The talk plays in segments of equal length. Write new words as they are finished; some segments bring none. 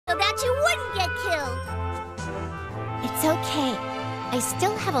that you wouldn't get killed. It's okay. I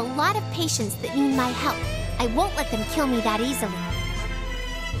still have a lot of patients that need my help. I won't let them kill me that easily.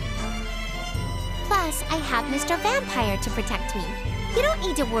 Plus, I have Mr. Vampire to protect me. You don't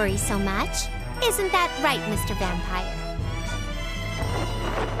need to worry so much. Isn't that right, Mr. Vampire?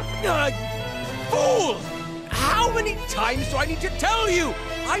 Fool! How many times do I need to tell you?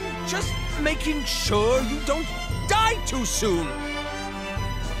 I'm just making sure you don't die too soon.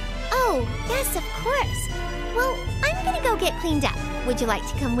 Oh, yes, of course. Well, I'm gonna go get cleaned up. Would you like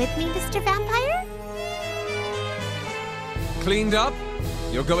to come with me, Mr. Vampire? Cleaned up?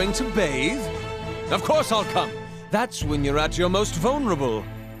 You're going to bathe? Of course I'll come. That's when you're at your most vulnerable.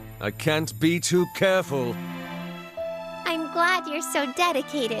 I can't be too careful. I'm glad you're so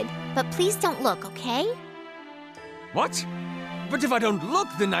dedicated, but please don't look, okay? What? But if I don't look,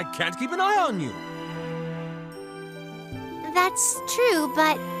 then I can't keep an eye on you. That's true,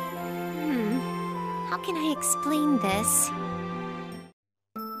 but... how can I explain this?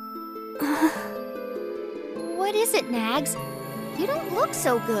 What is it, Nags? You don't look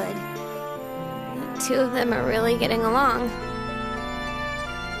so good. The two of them are really getting along.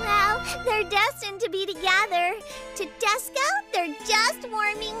 Well, they're destined to be together. To Disco, they're just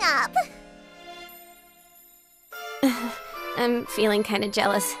warming up. I'm feeling kind of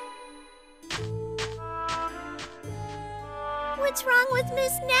jealous. What's wrong with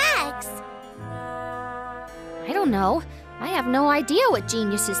Miss Nags? I don't know. I have no idea what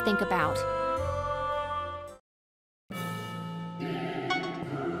geniuses think about.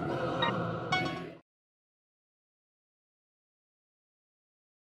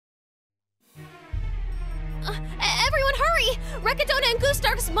 Everyone hurry! Recadona and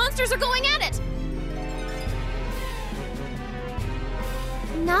Gustark's monsters are going at it!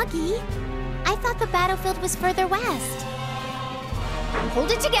 Nagi, I thought the battlefield was further west.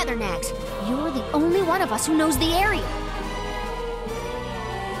 Hold it together, Nags. You're the only one of us who knows the area.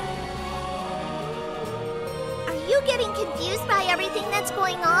 Are you getting confused by everything that's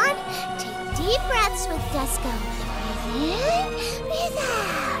going on? Take deep breaths with Disco. Breathe in, breathe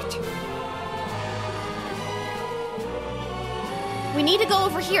out. We need to go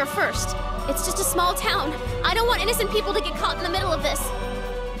over here first. It's just a small town. I don't want innocent people to get caught in the middle of this.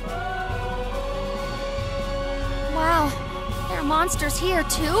 Wow, there are monsters here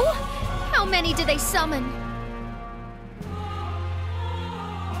too? How many do they summon?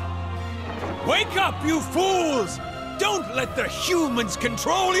 Wake up, you fools! Don't let the humans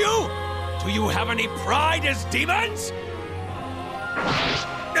control you! Do you have any pride as demons?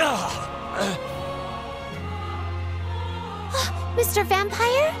 Mr.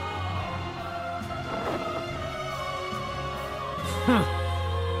 Vampire?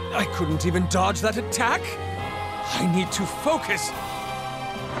 I couldn't even dodge that attack? I need to focus.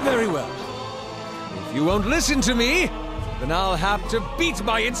 Very well. If you won't listen to me, then I'll have to beat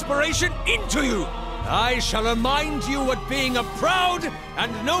my inspiration into you. I shall remind you what being a proud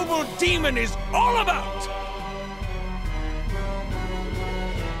and noble demon is all about.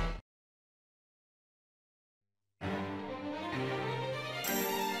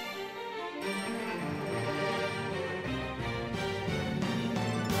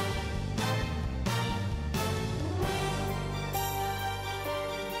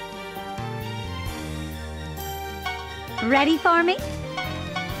 Ready for me?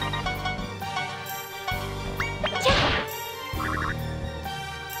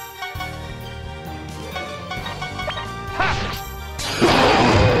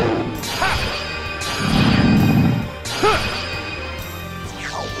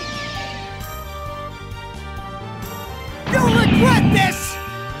 You'll regret this!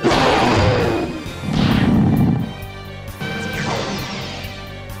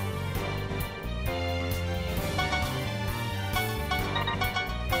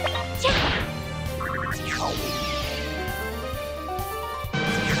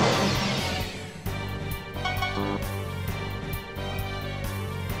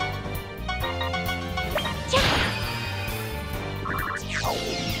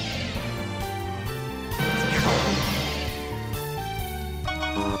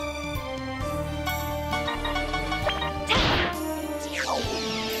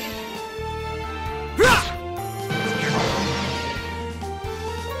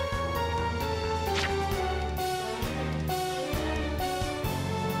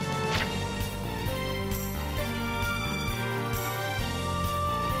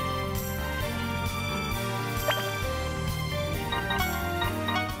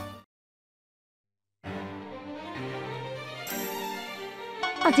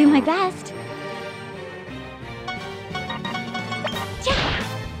 I'll do my best.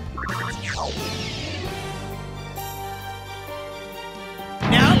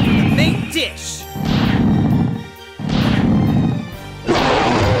 Now for the main dish.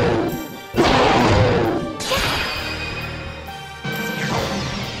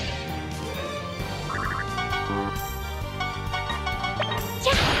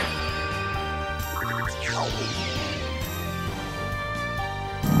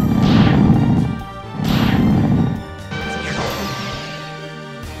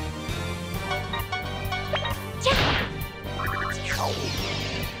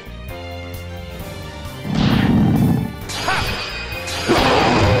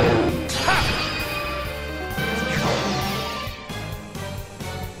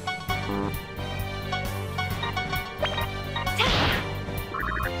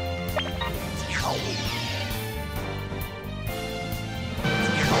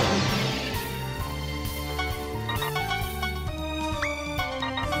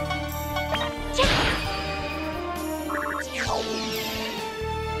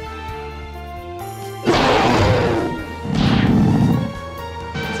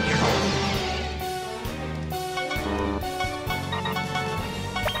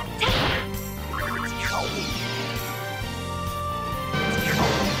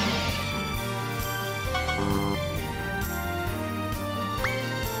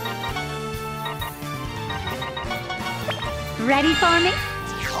 Ready for me?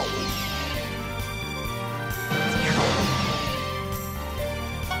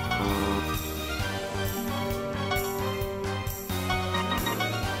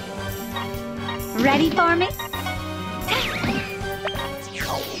 Ready for me?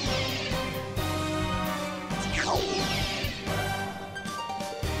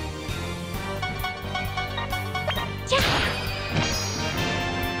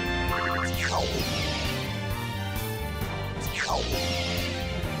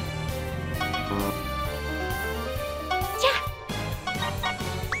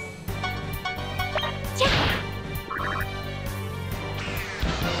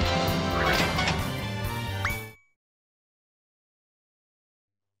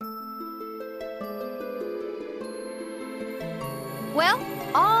 Well,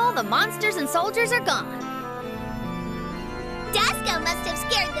 all the monsters and soldiers are gone. Disco must have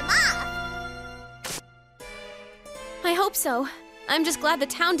scared them off. I hope so. I'm just glad the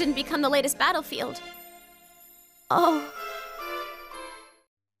town didn't become the latest battlefield. Oh.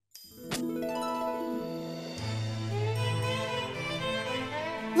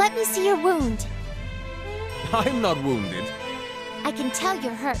 Let me see your wound. I'm not wounded. I can tell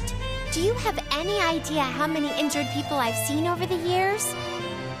you're hurt. Do you have any idea how many injured people I've seen over the years?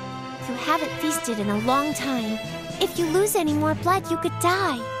 You haven't feasted in a long time. If you lose any more blood, you could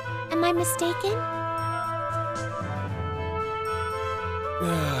die. Am I mistaken?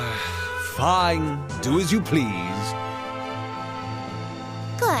 Fine. Do as you please.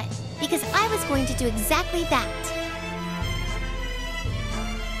 Good, because I was going to do exactly that.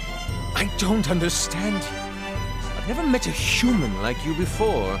 I don't understand you. I've never met a human like you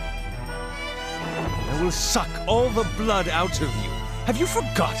before. I will suck all the blood out of you. Have you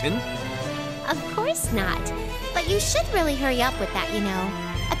forgotten? Of course not. But you should really hurry up with that, you know.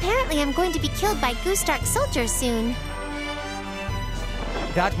 Apparently I'm going to be killed by Goostark soldiers soon.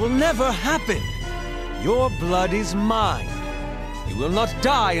 That will never happen. Your blood is mine. You will not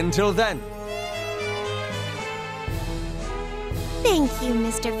die until then. Thank you,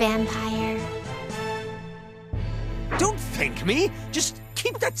 Mr. Vampire. Don't thank me. Just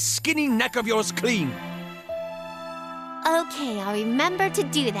keep that skinny neck of yours clean. Okay, I'll remember to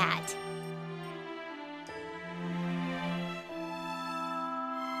do that.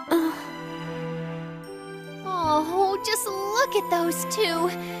 Oh, just look at those two.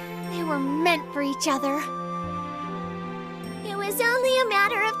 They were meant for each other. It was only a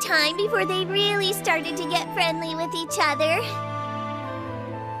matter of time before they really started to get friendly with each other.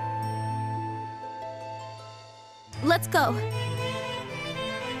 Let's go.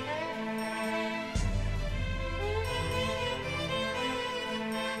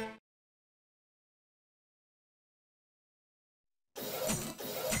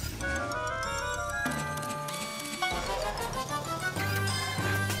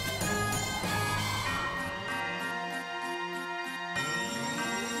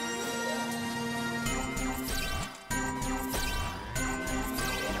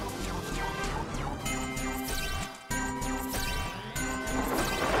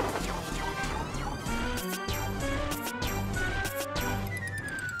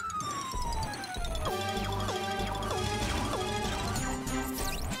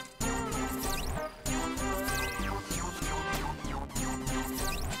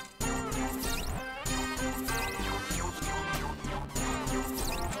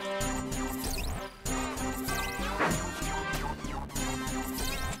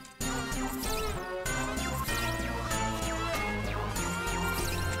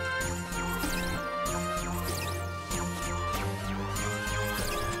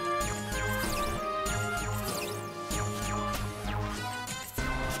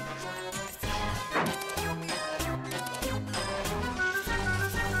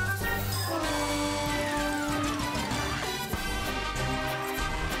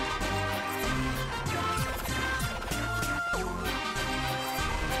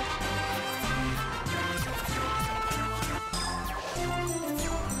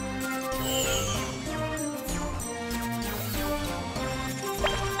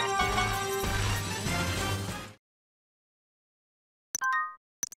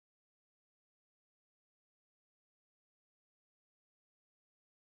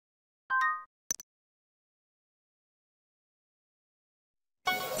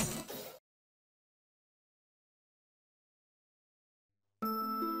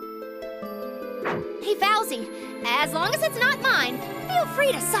 Hey, Fauzi, as long as it's not mine, feel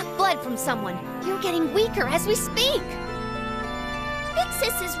free to suck blood from someone. You're getting weaker as we speak. Big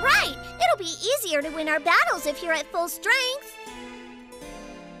Sis is right. It'll be easier to win our battles if you're at full strength.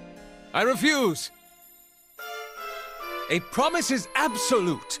 I refuse. A promise is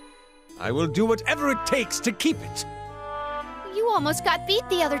absolute. I will do whatever it takes to keep it. You almost got beat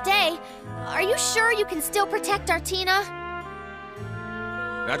the other day. Are you sure you can still protect our Tina?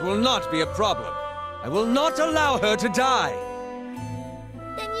 That will not be a problem. I will not allow her to die.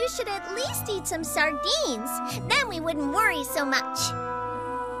 Then you should at least eat some sardines. Then we wouldn't worry so much.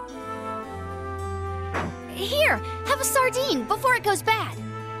 Here, have a sardine before it goes bad.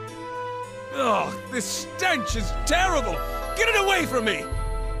 Ugh, this stench is terrible! Get it away from me!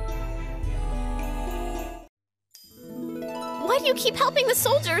 Why do you keep helping the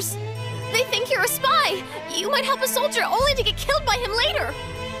soldiers? They think you're a spy. You might help a soldier only to get killed by him later.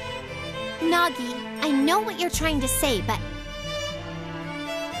 Nagi, I know what you're trying to say, but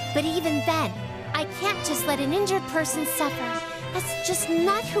even then, I can't just let an injured person suffer. That's just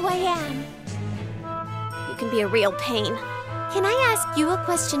not who I am. You can be a real pain. Can I ask you a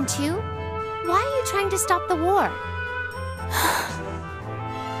question too? Why are you trying to stop the war?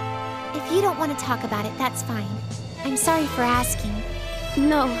 If you don't want to talk about it, that's fine. I'm sorry for asking.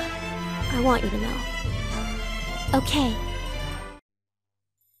 No, I want you to know. Okay.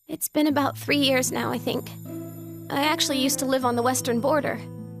 It's been about 3 years now, I think. I actually used to live on the western border.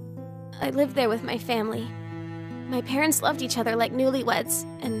 I lived there with my family. My parents loved each other like newlyweds,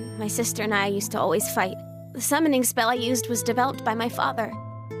 and my sister and I used to always fight. The summoning spell I used was developed by my father.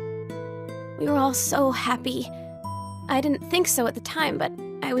 We were all so happy. I didn't think so at the time, but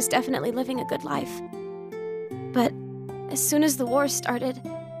I was definitely living a good life. But as soon as the war started,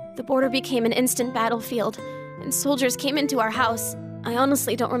 the border became an instant battlefield, and soldiers came into our house. I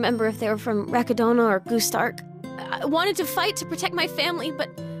honestly don't remember if they were from Rakadona or Gustark. I wanted to fight to protect my family, but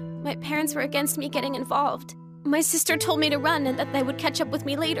my parents were against me getting involved. My sister told me to run and that they would catch up with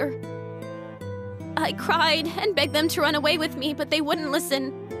me later. I cried and begged them to run away with me, but they wouldn't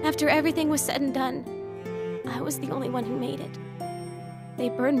listen. After everything was said and done, I was the only one who made it. They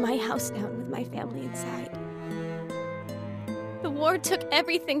burned my house down with my family inside. The war took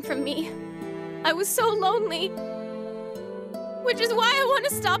everything from me. I was so lonely. Which is why I want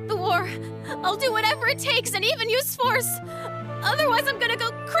to stop the war. I'll do whatever it takes and even use force. Otherwise I'm gonna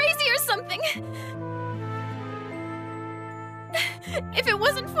go crazy or something. If it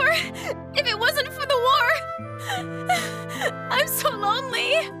wasn't for the war, I'm so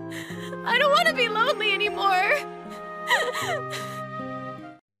lonely. I don't want to be lonely anymore.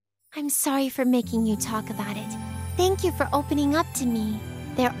 I'm sorry for making you talk about it. Thank you for opening up to me.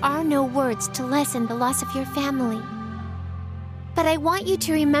 There are no words to lessen the loss of your family. But I want you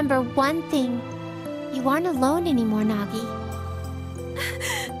to remember one thing. You aren't alone anymore, Nagi.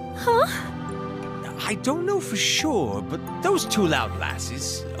 Huh? I don't know for sure, but those two loud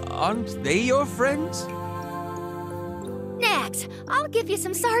lasses, aren't they your friends? Nags, I'll give you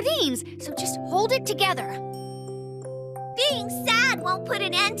some sardines, so just hold it together. Being sad won't put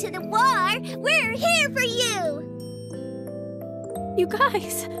an end to the war. We're here for you. You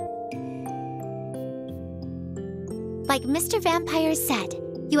guys. Like Mr. Vampire said,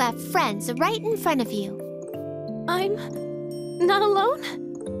 you have friends right in front of you. I'm not alone?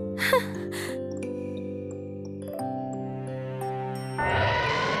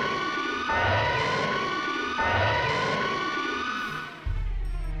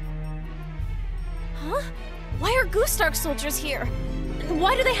 Huh? Why are Gustark soldiers here? And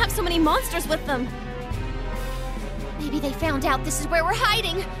why do they have so many monsters with them? Maybe they found out this is where we're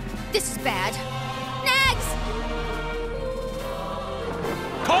hiding. This is bad. Nags!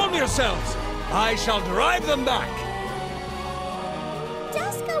 Calm yourselves! I shall drive them back!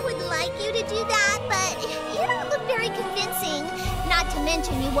 Duska would like you to do that, but you don't look very convincing. Not to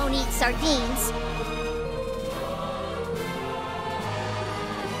mention you won't eat sardines.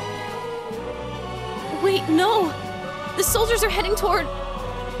 Wait, no! The soldiers are heading toward...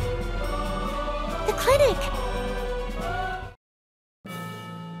 The clinic!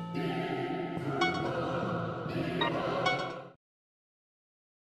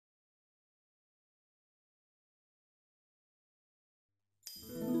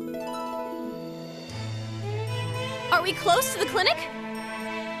 Are we close to the clinic?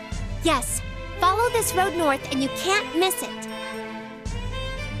 Yes. Follow this road north and you can't miss it.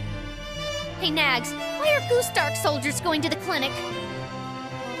 Hey, Nags, why are Gustark soldiers going to the clinic?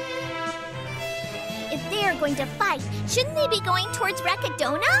 If they're going to fight, shouldn't they be going towards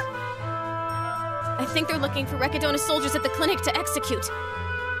Rakadona? I think they're looking for Rakadona soldiers at the clinic to execute.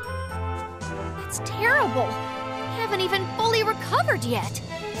 That's terrible. I haven't even fully recovered yet.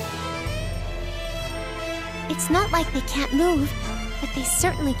 It's not like they can't move, but they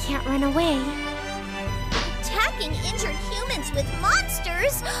certainly can't run away. Attacking injured humans with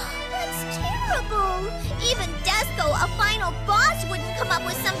monsters? That's terrible. Even Disco, a final boss, wouldn't come up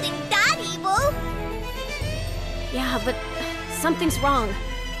with something that evil. Yeah, but something's wrong.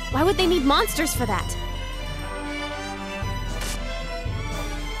 Why would they need monsters for that?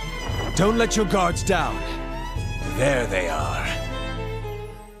 Don't let your guards down. There they are.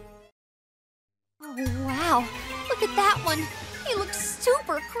 Oh, wow. Look at that one. He looks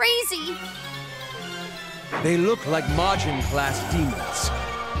super crazy. They look like Majin-class demons.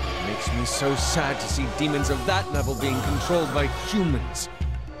 It makes me so sad to see demons of that level being controlled by humans.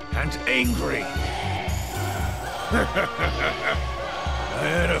 And angry. I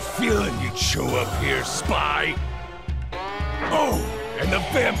had a feeling you'd show up here, spy. Oh, and the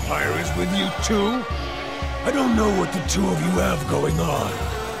vampire is with you too? I don't know what the two of you have going on,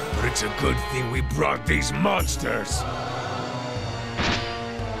 but it's a good thing we brought these monsters.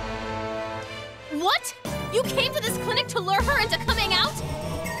 What? You came to this clinic to lure her into coming out?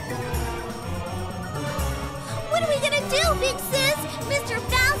 What are we gonna do, big sis? Mr.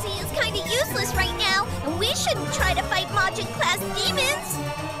 Bowsy is kinda useless right now, and we shouldn't try to fight Majin-class demons.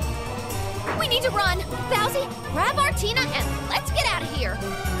 We need to run. Bowsy, grab Artina and let's get out of here.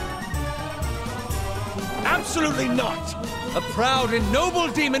 Absolutely not! A proud and noble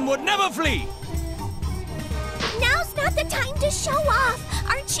demon would never flee! Now's not the time to show off.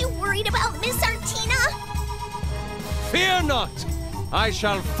 Aren't you worried about Miss Artina? Fear not! I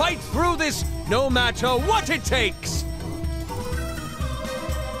shall fight through this no matter what it takes!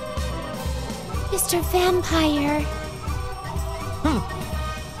 Mr. Vampire.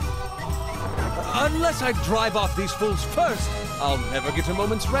 Unless I drive off these fools first, I'll never get a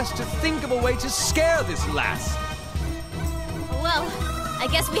moment's rest to think of a way to scare this lass. Well, I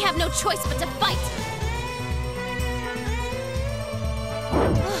guess we have no choice but to fight.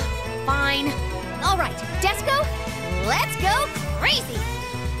 Fine. All right, Disco, let's go crazy.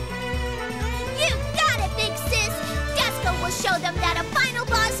 You got it, big sis. Disco will show them that a final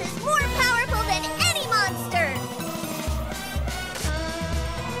boss is more powerful than any monster.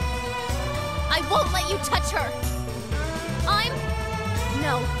 I won't let you touch her.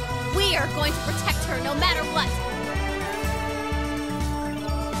 No, we are going to protect her no matter what.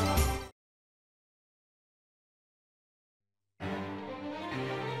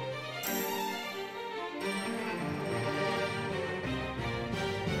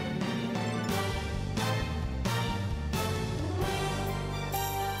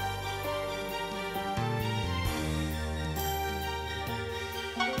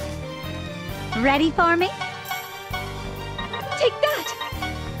 Ready for me? Take that.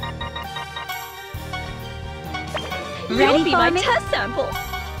 Ready You'll be for my me? test sample.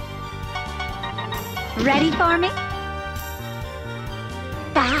 Ready for me?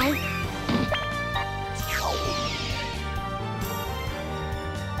 Bye.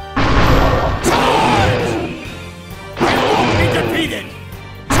 Be defeated!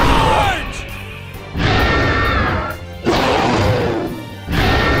 Charge!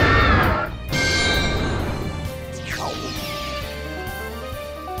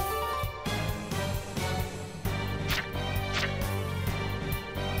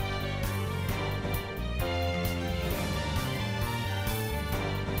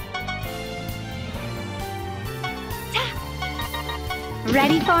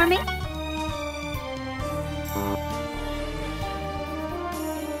 Ready for me?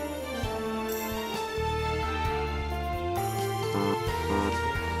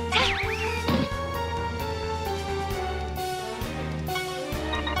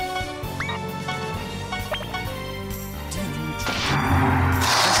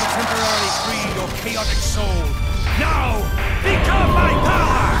 Temporarily free your chaotic soul. Now, become my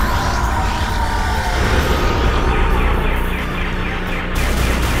power!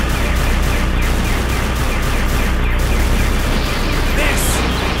 This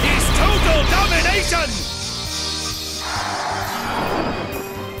is total domination!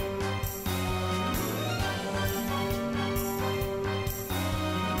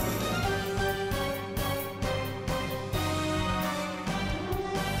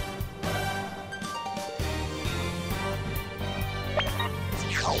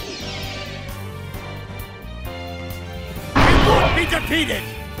 You won't be defeated!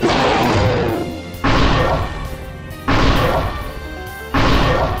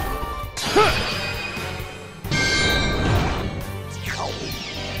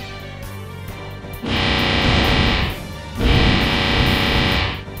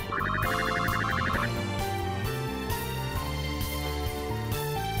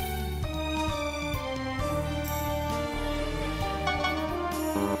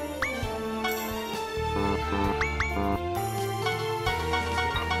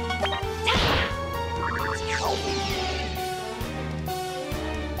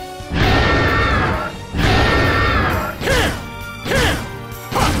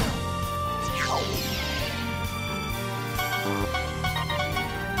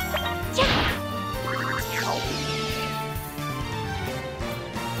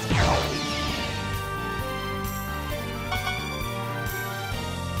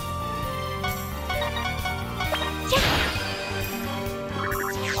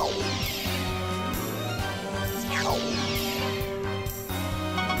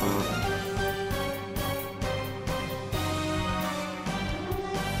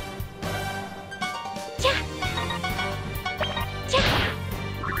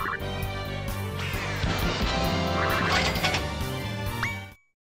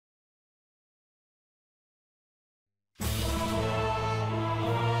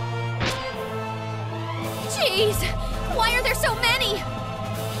 Jeez! Why are there so many?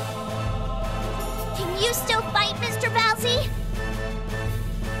 Can you still fight, Mr. Bowsy?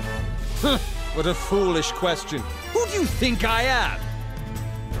 Huh, what a foolish question. Who do you think I am?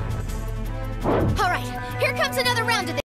 All right, here comes another round of this.